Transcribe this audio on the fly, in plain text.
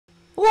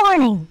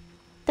Warning!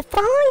 The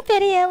following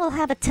video will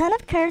have a ton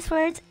of curse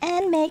words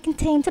and may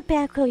contain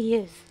tobacco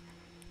use.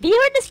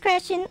 Viewer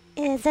discretion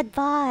is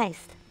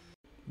advised.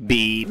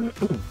 Beep.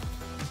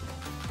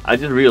 I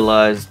just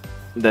realized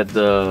that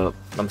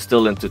I'm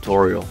still in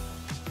tutorial.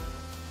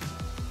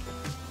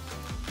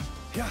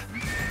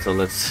 So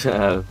let's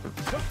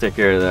take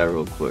care of that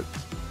real quick.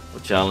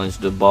 We'll challenge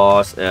the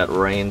boss at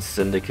Rain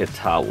Syndicate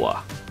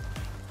Tower.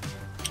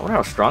 I wonder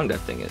how strong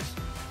that thing is.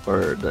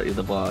 Or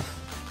the boss.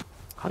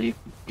 How do you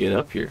get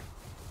up here?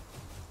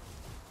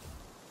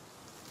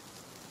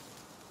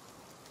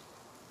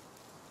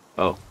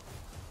 Oh.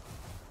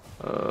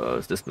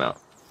 Let's dismount.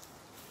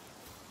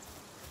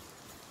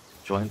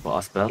 Join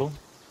boss battle?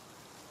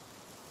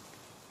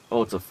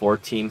 Oh, it's a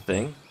 4-team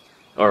thing?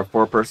 Or a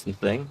 4-person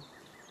thing?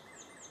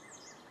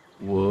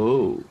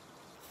 Whoa.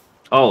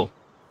 Oh.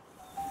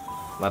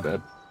 My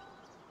bad.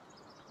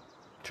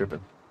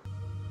 Tripping.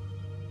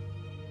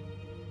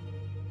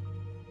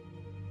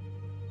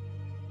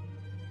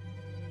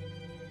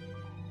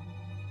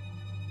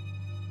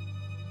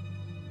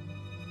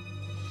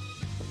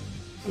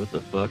 What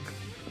the fuck?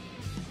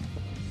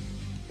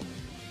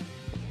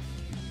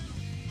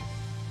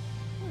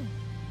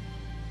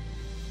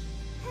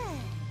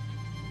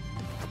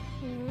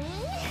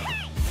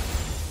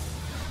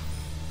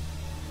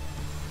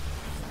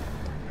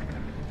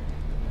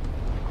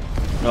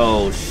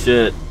 Oh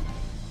shit.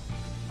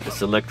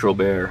 It's Electro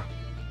Bear.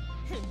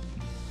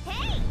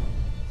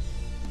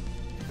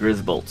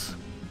 Grizzbolt.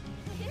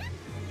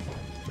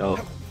 Oh,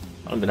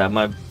 I don't even have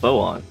my bow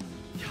on.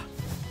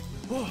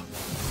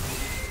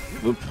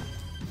 Oops.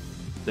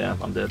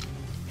 Damn, I'm dead.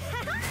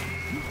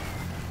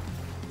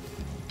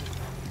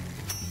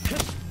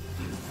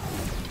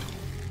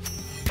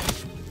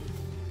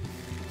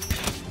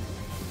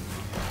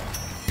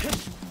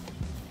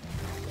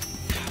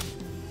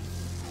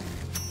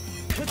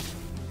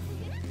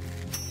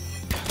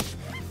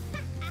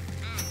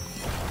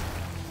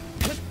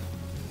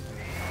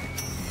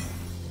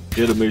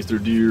 Get him, Maester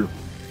Deer.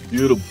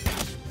 Get him.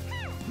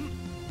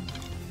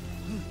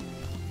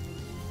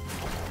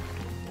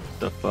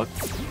 The fuck?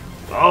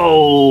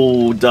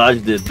 Oh,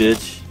 dodged it,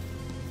 bitch.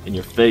 In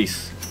your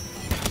face.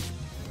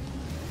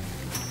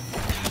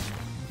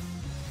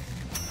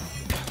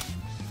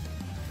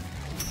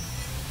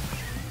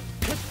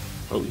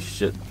 Holy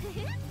shit.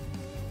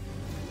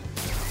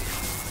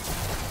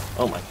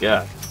 Oh my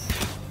god.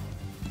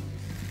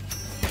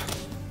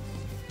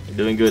 You're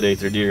doing good,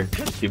 Aether Deer.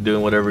 Keep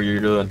doing whatever you're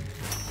doing.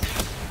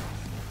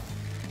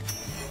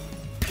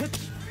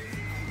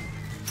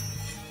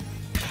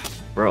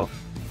 Bro,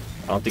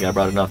 I don't think I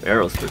brought enough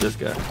arrows for this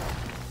guy.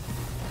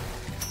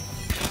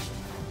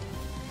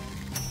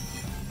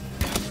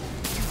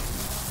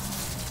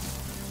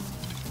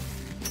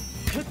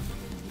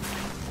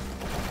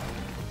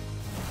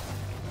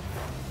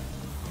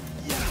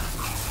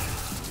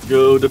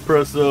 Go,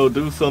 Depresso,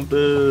 do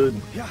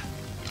something!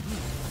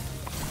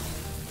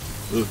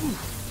 Ooh.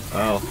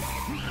 Ow.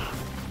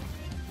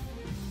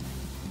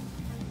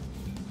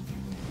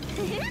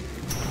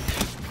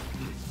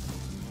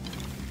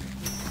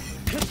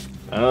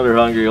 I know they're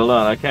hungry. Hold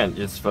on, I can't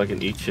just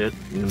fucking eat shit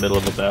in the middle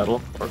of a battle,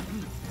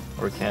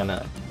 or can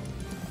I?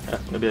 Yeah,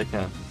 maybe I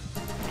can.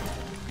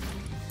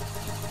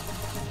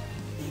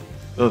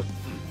 Oh.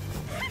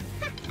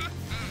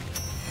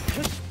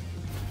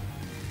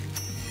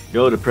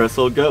 Go,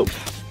 Depresso, go!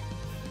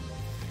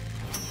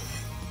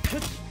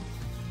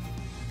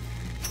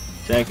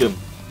 Thank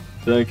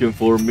him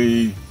for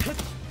me.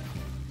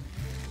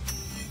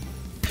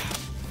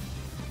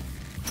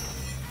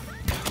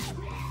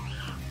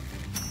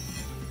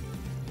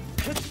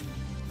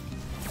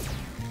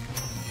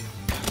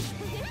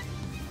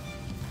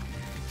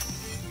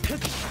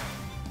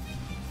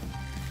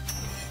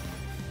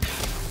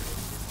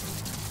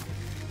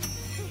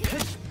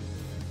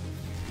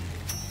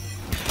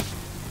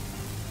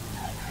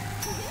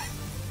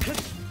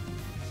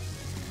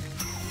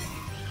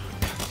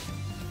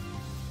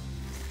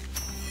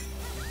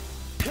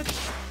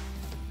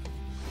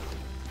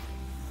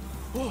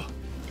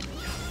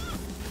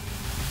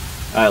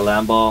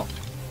 Alright, Lamball,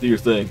 do your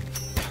thing.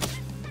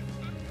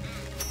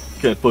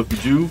 Can't fuck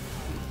with you.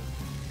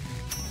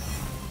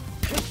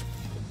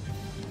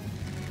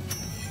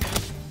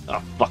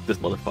 Oh, fuck this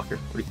motherfucker.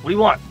 What do you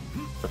want?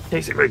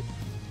 Basically.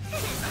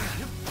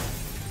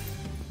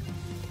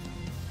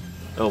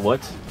 Oh,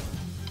 what?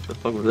 The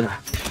fuck was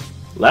that?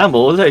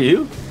 Lamball, was that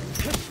you?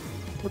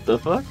 What the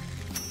fuck?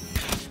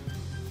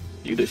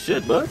 You the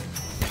shit, bud.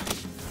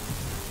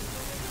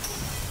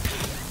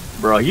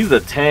 Bro, he's a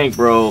tank,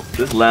 bro.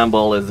 This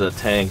Lamball is a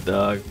tank,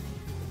 dog.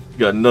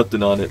 Got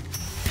nothing on it.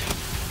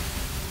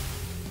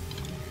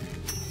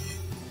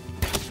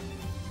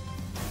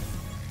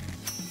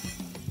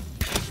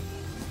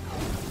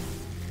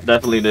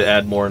 Definitely need to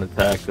add more in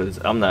attack, because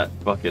I'm not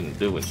fucking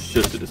doing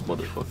shit to this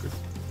motherfucker.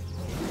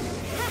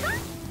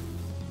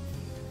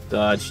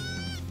 Dodge.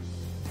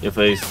 Your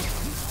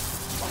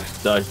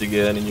face. Dodged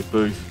again in your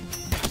face.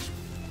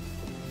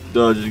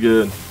 Dodged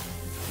again.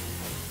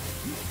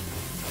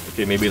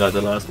 Okay, maybe not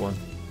the last one,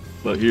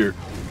 but here.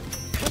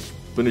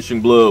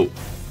 Finishing blow.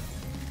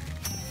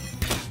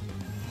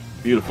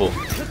 Beautiful.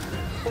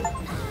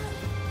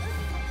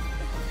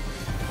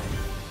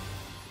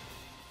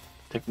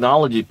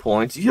 Technology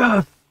points.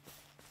 Yeah.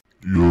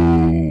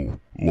 Yo,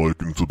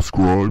 like and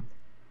subscribe,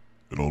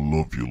 and I'll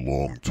love you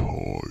long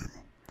time.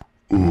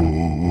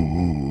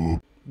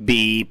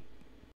 Beep.